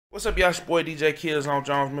What's up, y'all? It's your boy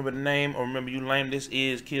DJklzownJones. Remember the name, or remember you lame. This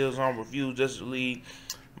is Killzone Review, Justice League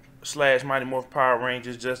 / Mighty Morphin Power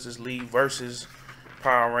Rangers, Justice League versus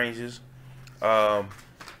Power Rangers.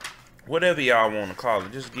 Whatever y'all want to call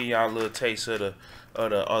it. Just give y'all a little taste of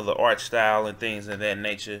the art style and things of that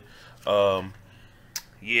nature.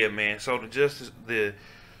 Yeah, man. So the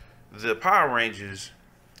Power Rangers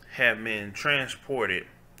have been transported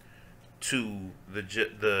to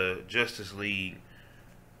the Justice League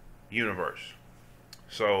universe.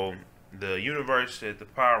 So the universe that the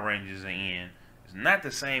Power Rangers are in is not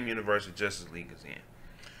the same universe that Justice League is in.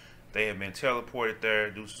 They have been teleported there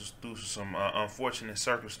due to some unfortunate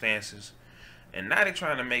circumstances, and now they're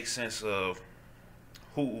trying to make sense of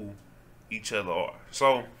who each other are.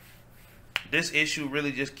 So this issue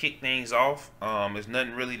really just kicked things off. There's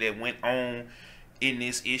nothing really that went on in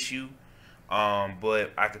this issue,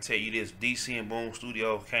 but I can tell you this: DC and Boom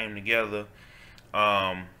Studios came together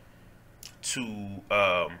to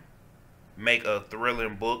make a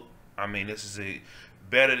thrilling book. I mean, this is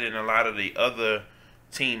better than a lot of the other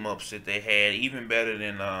team ups that they had, even better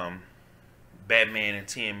than Batman and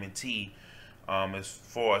TMNT. As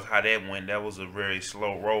far as how that went, that was a very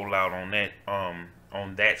slow rollout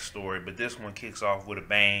on that story, but this one kicks off with a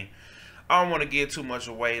bang. I don't want to give too much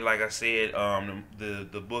away. Like I said,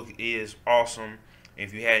 the book is awesome.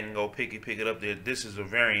 If you hadn't go pick it up there. This is a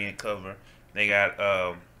variant cover. They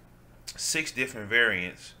got 6 different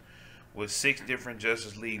variants with 6 different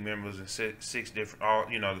Justice League members and six different,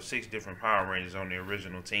 the 6 different Power Rangers on the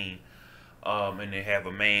original team, and they have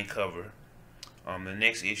a main cover. The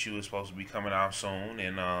next issue is supposed to be coming out soon,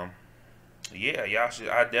 and yeah, y'all should.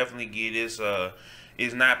 I definitely give this.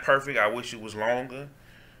 It's not perfect. I wish it was longer,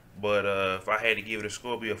 but if I had to give it a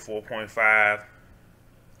score, it'd be a 4.5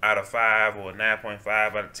 out of 5 or a 9.5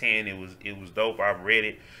 out of 10. It was dope. I've read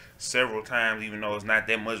it several times, even though it's not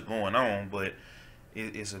that much going on, but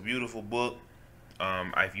it's a beautiful book.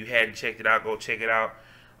 If you hadn't checked it out, go check it out.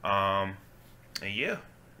 And yeah,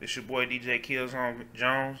 it's your boy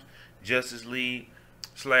DJklzownJones, Justice League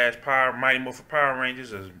 / Mighty Morphin Power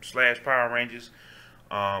Rangers / Power Rangers.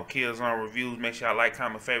 Killzone Reviews. Make sure y'all like,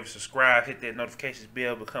 comment, favorite, subscribe, hit that notifications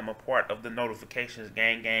bell, become a part of the notifications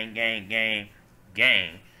gang.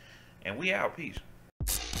 And we out. Peace.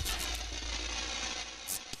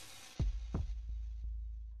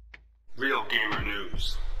 Real gamer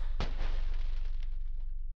news.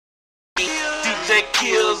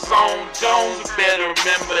 DJklzownJones, you better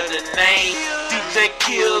remember the name.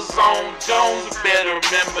 DJklzownJones, you better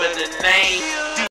remember the name.